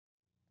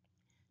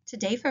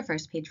Today for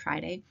First Page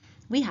Friday,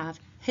 we have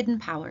Hidden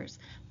Powers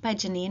by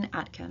Jeannine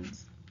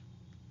Atkins.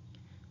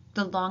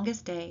 The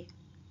Longest Day,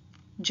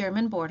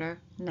 German Border,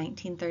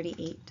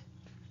 1938.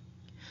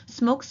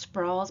 Smoke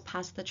sprawls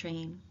past the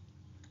train.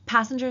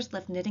 Passengers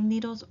lift knitting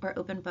needles or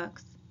open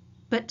books,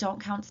 but don't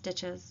count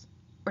stitches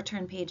or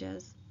turn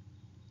pages.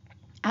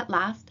 At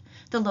last,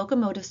 the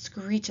locomotive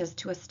screeches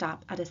to a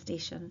stop at a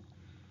station.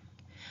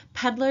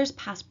 Peddlers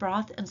pass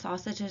broth and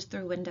sausages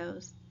through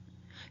windows.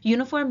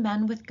 Uniformed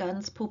men with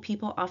guns pull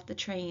people off the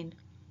train,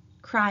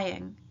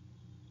 crying,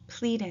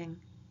 pleading.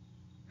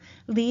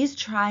 Lise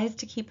tries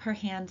to keep her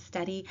hand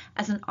steady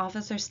as an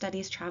officer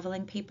studies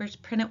traveling papers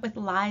printed with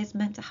lies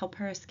meant to help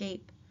her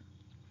escape.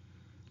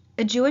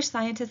 A Jewish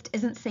scientist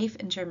isn't safe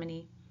in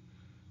Germany,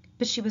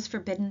 but she was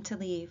forbidden to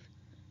leave.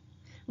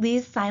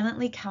 Lise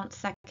silently counts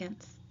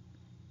seconds,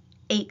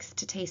 aches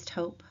to taste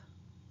hope.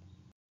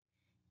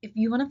 If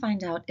you want to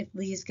find out if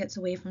Lise gets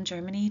away from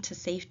Germany to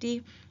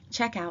safety,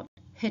 check out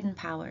Hidden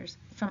Powers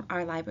from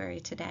our library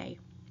today.